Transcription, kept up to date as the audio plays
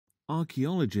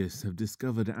Archaeologists have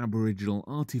discovered Aboriginal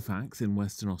artefacts in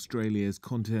Western Australia's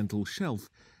continental shelf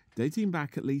dating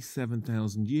back at least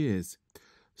 7,000 years.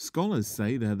 Scholars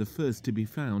say they're the first to be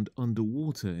found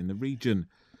underwater in the region.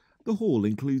 The haul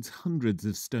includes hundreds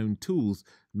of stone tools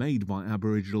made by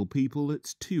Aboriginal people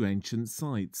at two ancient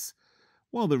sites.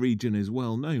 While the region is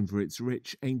well known for its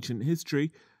rich ancient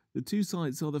history, the two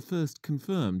sites are the first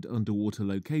confirmed underwater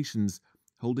locations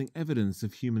holding evidence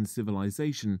of human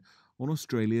civilization on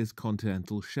Australia's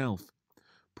continental shelf.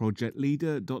 Project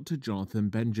leader Dr. Jonathan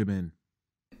Benjamin.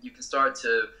 You can start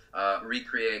to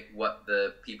recreate what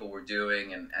the people were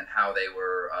doing and how they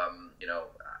were,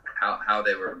 how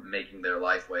they were making their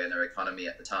life way and their economy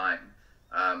at the time.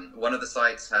 One of the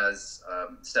sites has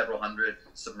several hundred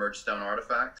submerged stone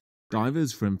artifacts.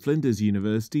 Divers from Flinders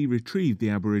University retrieved the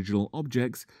Aboriginal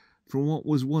objects from what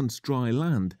was once dry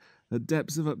land at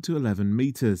depths of up to 11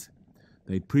 metres.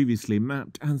 They'd previously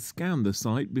mapped and scanned the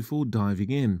site before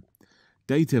diving in.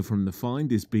 Data from the find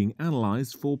is being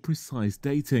analysed for precise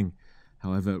dating.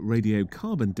 However,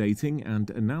 radiocarbon dating and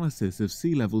analysis of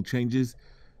sea level changes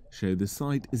show the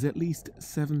site is at least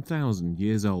 7,000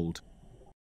 years old.